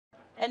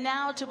And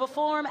now to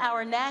perform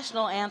our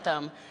national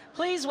anthem,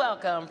 please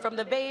welcome from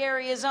the Bay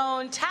Area's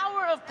own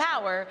Tower of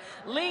Power,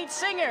 lead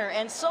singer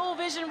and Soul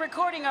Vision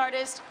recording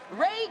artist,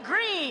 Ray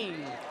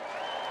Greene.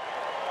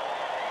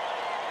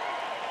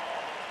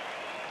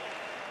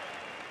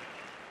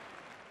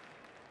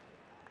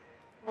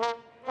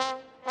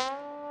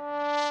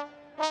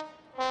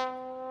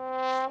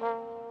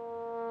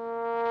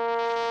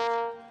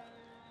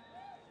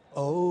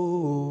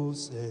 Oh,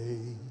 say,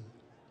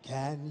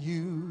 can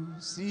you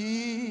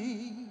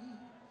see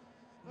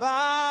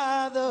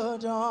by the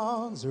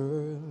dawn's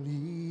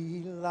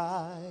early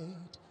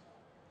light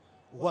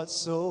what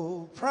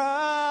so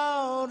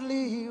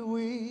proudly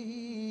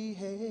we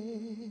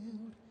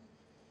hailed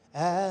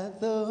at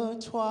the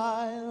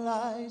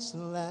twilight's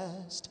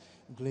last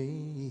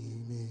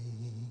gleaming,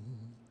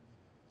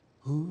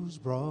 whose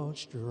broad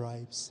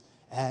stripes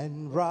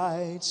and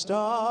bright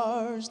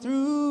stars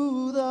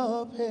through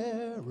the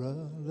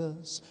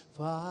perilous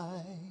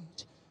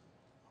fight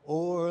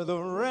o'er the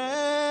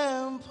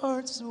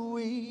ramparts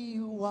we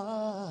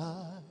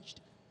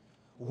watched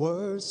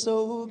were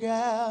so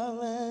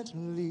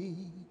gallantly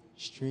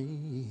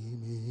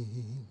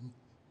streaming.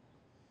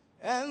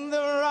 And the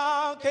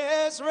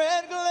rocket's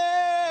red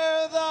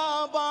glare,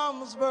 the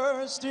bombs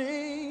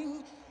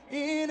bursting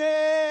in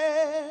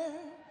air,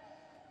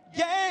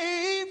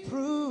 gave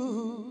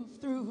proof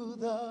through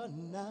the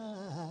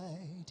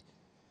night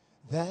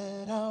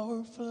that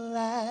our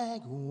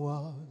flag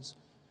was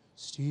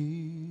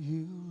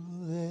still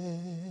there.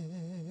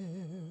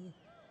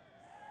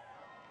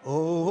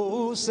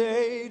 Oh,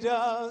 say,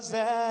 does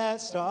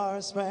that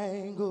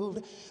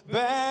star-spangled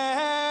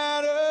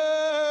banner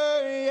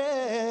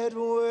yet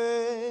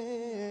wave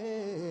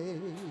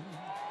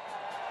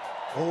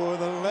o'er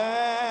the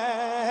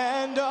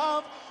land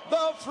of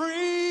the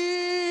free